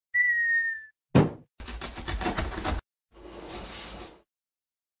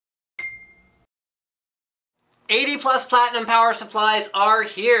80 plus platinum power supplies are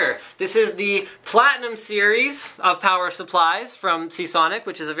here. This is the platinum series of power supplies from Seasonic,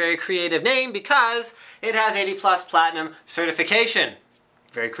 which is a very creative name because it has 80 plus platinum certification.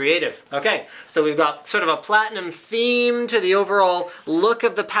 Very creative. Okay, so we've got sort of a platinum theme to the overall look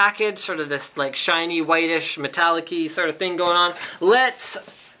of the package, sort of this like shiny, whitish, metallic-y sort of thing going on. Let's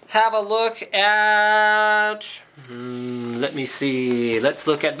have a look at, let me see, let's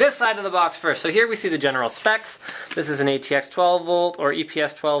look at this side of the box first. So here we see the general specs. This is an ATX 12 volt or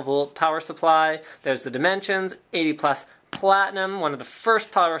EPS 12 volt power supply. There's the dimensions, 80 plus platinum, one of the first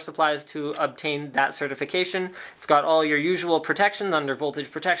power supplies to obtain that certification. It's got all your usual protections, under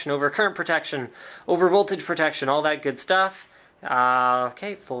voltage protection, over current protection, over voltage protection, all that good stuff.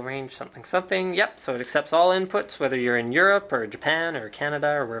 Okay, full range something. Yep, so it accepts all inputs, whether you're in Europe or Japan or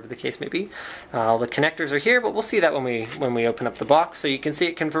Canada or wherever the case may be. All the connectors are here, but we'll see that when we open up the box. So you can see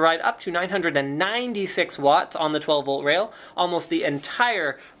it can provide up to 996 watts on the 12 volt rail, almost the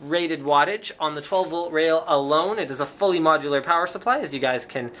entire rated wattage on the 12 volt rail alone. It is a fully modular power supply, as you guys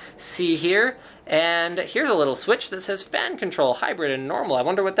can see here. And here's a little switch that says fan control, hybrid and normal. I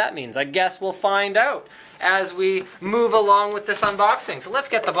wonder what that means. I guess we'll find out as we move along with this unboxing. So let's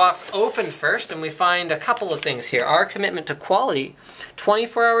get the box open first, and we find a couple of things here. Our commitment to quality,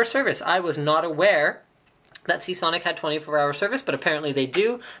 24-hour service. I was not aware that Seasonic had 24-hour service, but apparently they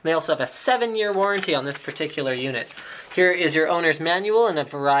do. They also have a 7-year warranty on this particular unit. Here is your owner's manual in a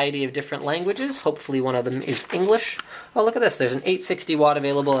variety of different languages. Hopefully one of them is English. Oh, look at this. There's an 860 watt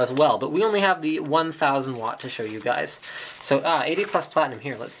available as well, but we only have the 1000 watt to show you guys. So, 80 plus platinum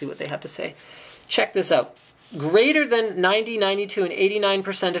here. Let's see what they have to say. Check this out. Greater than 90, 92, and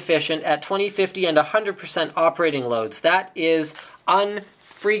 89% efficient at 20, 50, and 100% operating loads. That is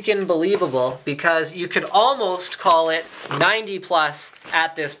unfreaking believable, because you could almost call it 90 plus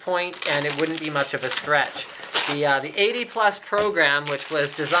at this point, and it wouldn't be much of a stretch. The 80 plus program, which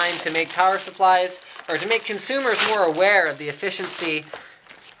was designed to make power supplies, or to make consumers more aware of the efficiency,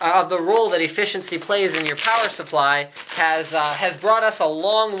 of the role that efficiency plays in your power supply, has brought us a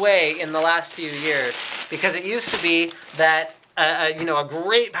long way in the last few years. Because it used to be that you know, a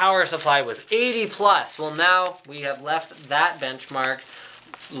great power supply was 80 plus. Well, now we have left that benchmark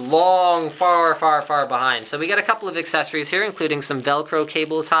long, far behind. So we got a couple of accessories here, including some Velcro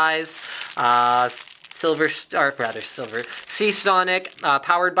cable ties, Seasonic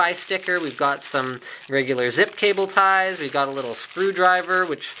powered by sticker. We've got some regular zip cable ties. We've got a little screwdriver,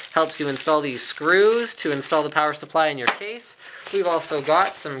 which helps you install these screws to install the power supply in your case. We've also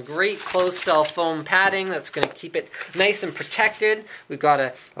got some great closed cell foam padding that's going to keep it nice and protected. We've got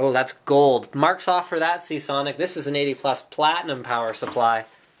a, oh, that's gold. Marks off for that, Seasonic. This is an 80 plus platinum power supply.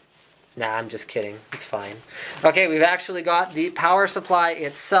 Nah, I'm just kidding. It's fine. Okay, we've actually got the power supply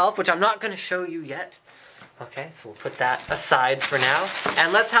itself, which I'm not going to show you yet. Okay, so we'll put that aside for now.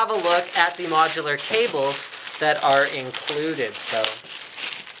 And let's have a look at the modular cables that are included. So,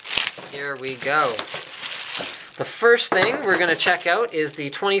 here we go. The first thing we're going to check out is the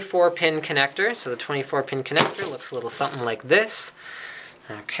 24-pin connector. So the 24-pin connector looks a little something like this.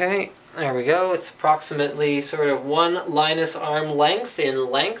 Okay, there we go. It's approximately sort of 1 Linus arm length in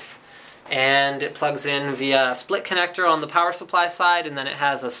length. And it plugs in via a split connector on the power supply side, and then it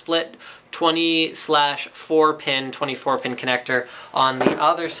has a split 20/4-pin, 24-pin connector on the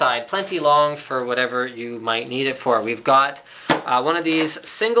other side. Plenty long for whatever you might need it for. We've got one of these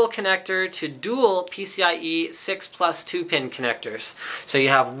single connector to dual PCIe 6+2-pin connectors. So you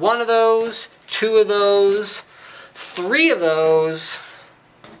have one of those, 2 of those, 3 of those,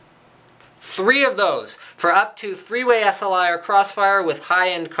 3 of those for up to 3-way SLI or Crossfire with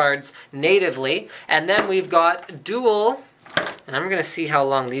high-end cards natively. And then we've got dual, and I'm going to see how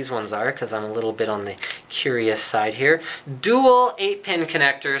long these ones are because I'm a little bit on the curious side here. Dual 8-pin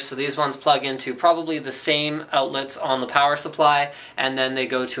connectors, so these ones plug into probably the same outlets on the power supply, and then they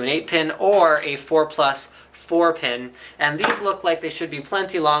go to an 8-pin or a 4+4-pin, and these look like they should be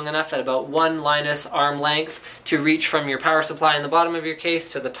plenty long enough at about 1 Linus arm length to reach from your power supply in the bottom of your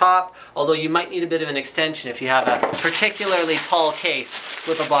case to the top, although you might need a bit of an extension if you have a particularly tall case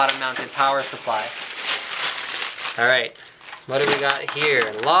with a bottom-mounted power supply. Alright, what do we got here?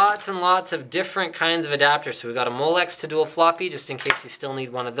 Lots and lots of different kinds of adapters. So we've got a Molex to dual floppy, just in case you still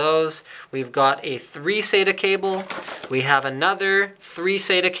need one of those. We've got a 3 SATA cable. We have another 3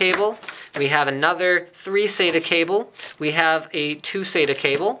 SATA cable. We have another 3 SATA cable. We have a 2 SATA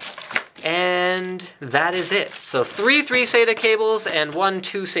cable. And that is it. So 3 3-SATA cables and 1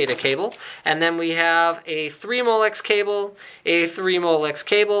 2-SATA cable. And then we have a 3-MolX cable, a 3-MolX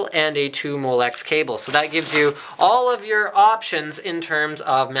cable, and a 2-MolX cable. So that gives you all of your options in terms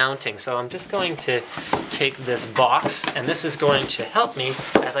of mounting. So I'm just going to take this box, and this is going to help me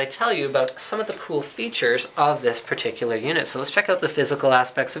as I tell you about some of the cool features of this particular unit. So let's check out the physical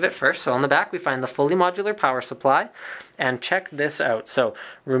aspects of it first. So on the back we find the fully modular power supply. And check this out. So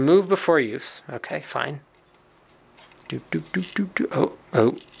remove before use. Okay, fine. Oh.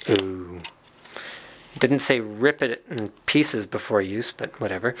 Didn't say rip it in pieces before use, but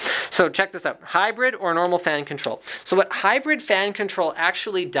whatever. So check this out. Hybrid or normal fan control. So what hybrid fan control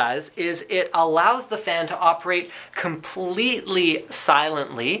actually does is it allows the fan to operate completely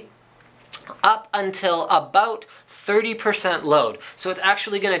silently up until about 30% load. So it's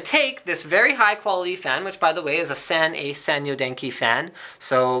actually going to take this very high quality fan, which by the way is a Sanyo Denki fan,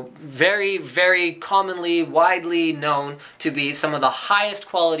 so very, very commonly, widely known to be some of the highest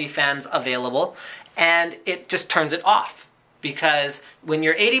quality fans available, and it just turns it off. Because when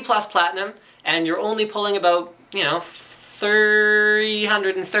you're 80 plus platinum and you're only pulling about,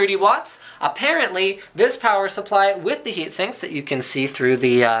 330 watts. Apparently, this power supply with the heat sinks that you can see through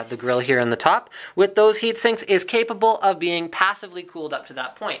the grill here in the top, with those heat sinks is capable of being passively cooled up to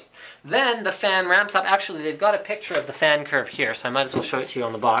that point. Then the fan ramps up. Actually, they've got a picture of the fan curve here, so I might as well show it to you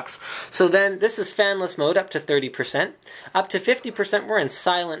on the box. So then this is fanless mode up to 30%. Up to 50% we're in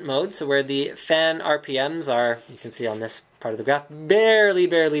silent mode, so where the fan RPMs are, you can see on this part of the graph, barely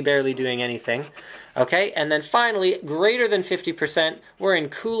doing anything. Okay, and then finally, greater than 50%, we're in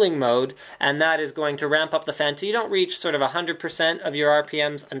cooling mode, and that is going to ramp up the fan till you don't reach sort of 100% of your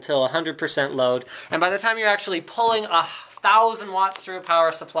RPMs until 100% load. And by the time you're actually pulling 1,000 watts through a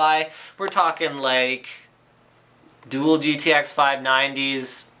power supply, we're talking like dual GTX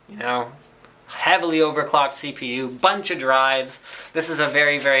 590s, heavily overclocked CPU, bunch of drives. This is a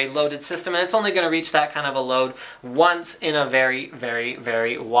very, very loaded system, and it's only going to reach that kind of a load once in a very,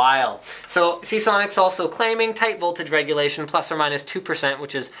 very while. So Seasonic's also claiming tight voltage regulation plus or minus 2%,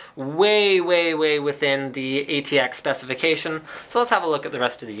 which is way within the ATX specification. So let's have a look at the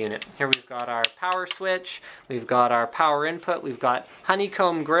rest of the unit. Here we've got our power switch, we've got our power input, we've got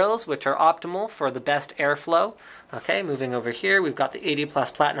honeycomb grills, which are optimal for the best airflow. Okay, moving over here, we've got the 80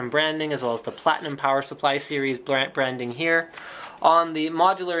 plus platinum branding as well as the Platinum Power Supply Series branding here. On the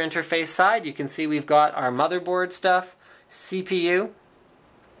modular interface side, you can see we've got our motherboard stuff, CPU.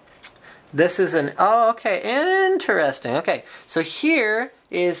 This is an, oh, okay, interesting. Okay, so here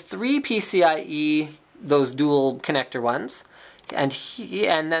is 3 PCIe, those dual connector ones. And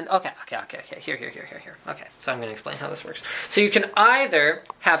then, okay, here. Okay, so I'm going to explain how this works. So you can either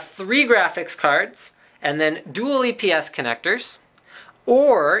have 3 graphics cards and then dual EPS connectors,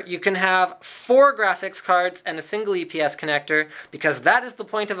 or you can have 4 graphics cards and a single EPS connector, because that is the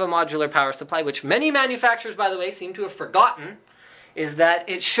point of a modular power supply, which many manufacturers, by the way, seem to have forgotten, is that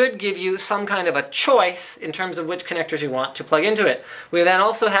it should give you some kind of a choice in terms of which connectors you want to plug into it. We then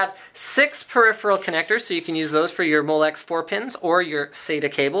also have 6 peripheral connectors, so you can use those for your MolX 4 pins or your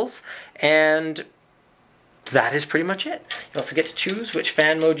SATA cables, and that is pretty much it. You also get to choose which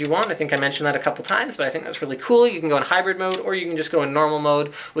fan mode you want. I think I mentioned that a couple times, but I think that's really cool. You can go in hybrid mode, or you can just go in normal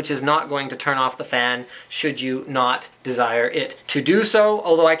mode, which is not going to turn off the fan should you not desire it to do so,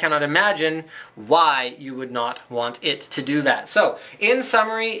 although I cannot imagine why you would not want it to do that. So, in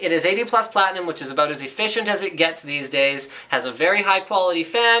summary, it is 80 plus platinum, which is about as efficient as it gets these days, has a very high quality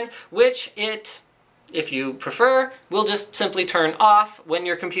fan, which it, if you prefer, will just simply turn off when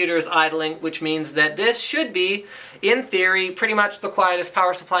your computer is idling, which means that this should be, in theory, pretty much the quietest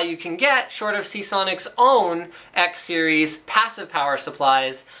power supply you can get, short of Seasonic's own X-Series passive power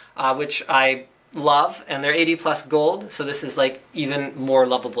supplies, which I love, and they're 80 plus gold, so this is like even more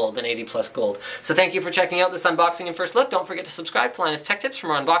lovable than 80 plus gold. So thank you for checking out this unboxing and first look. Don't forget to subscribe to Linus Tech Tips for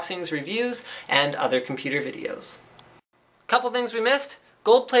more unboxings, reviews, and other computer videos. Couple things we missed.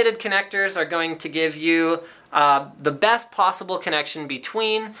 Gold-plated connectors are going to give you the best possible connection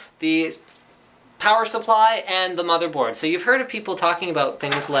between the power supply and the motherboard. So you've heard of people talking about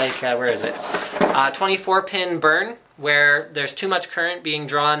things like, 24-pin burn, where there's too much current being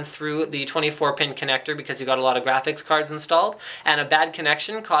drawn through the 24-pin connector because you've got a lot of graphics cards installed, and a bad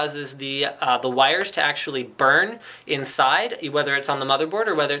connection causes the wires to actually burn inside, whether it's on the motherboard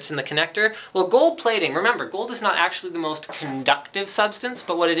or whether it's in the connector. Well, gold plating, remember, gold is not actually the most conductive substance,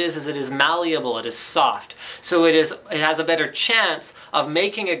 but what it is malleable, it is soft. So it has a better chance of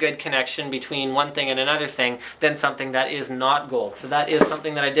making a good connection between one thing and another thing than something that is not gold. So that is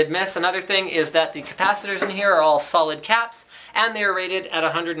something that I did miss. Another thing is that the capacitors in here are all solid solid caps, and they are rated at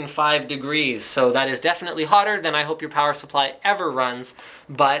 105 degrees. So that is definitely hotter than I hope your power supply ever runs,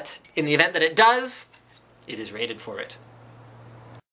 but in the event that it does, it is rated for it.